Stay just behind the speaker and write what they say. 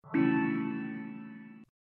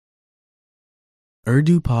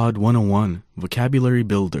Urdu Pod 101 Vocabulary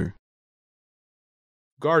Builder.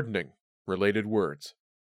 Gardening, related words.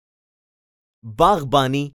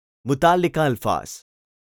 बागबानी मुताल्लिका अल्फाज.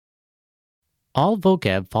 All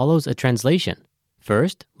vocab follows a translation.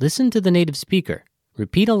 First, listen to the native speaker.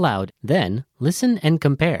 Repeat aloud, then listen and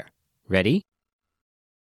compare. Ready?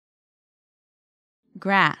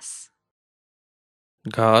 Grass,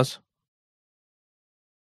 घास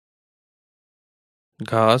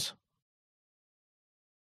घास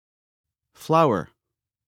Flower.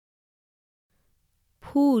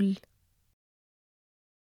 फूल,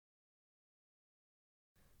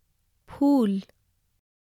 फूल.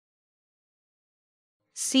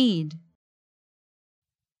 Seed,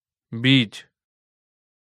 बीज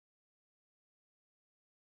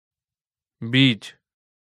बीज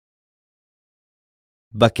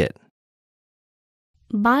Bucket.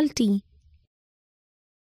 बाल्टी,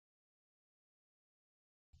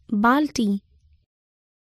 बाल्टी.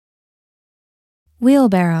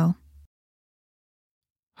 Wheelbarrow,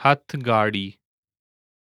 हथगाड़ी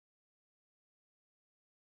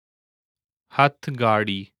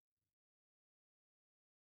हथगाड़ी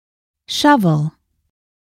shovel,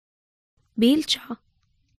 बेलचा,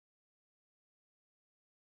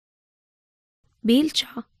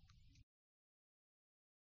 बेलचा.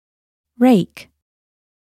 Rake,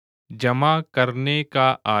 जमा करने का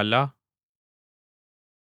आला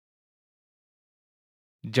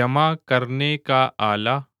जमा करने का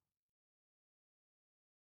आला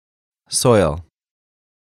Soil.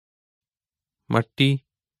 मट्टी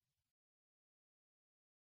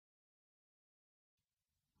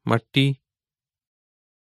मट्टी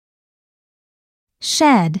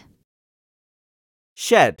shed,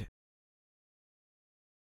 Shed.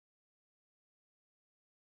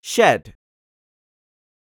 Shed.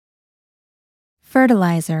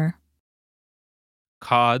 fertilizer,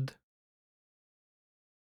 खाद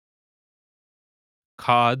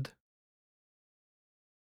खाद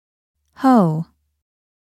hoe,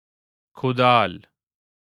 खुदाल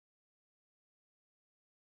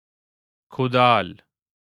खुदाल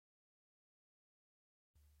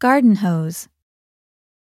garden hose,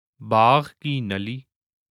 बाग की नली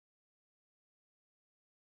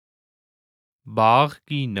बाग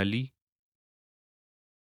की नली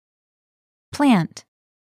plant,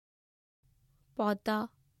 पौधा,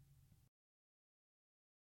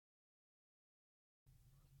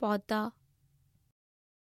 पौधा.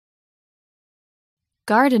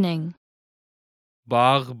 Gardening,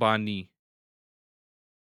 बागबानी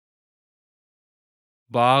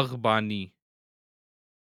बागबानी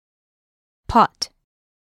pot,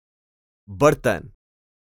 बर्तन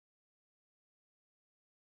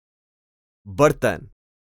बर्तन.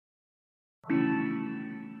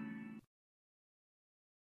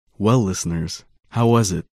 Well, listeners, how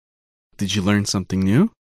was it? Did you learn something new?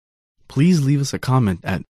 Please leave us a comment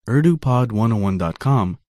at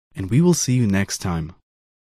urdupod101.com and we will see you next time.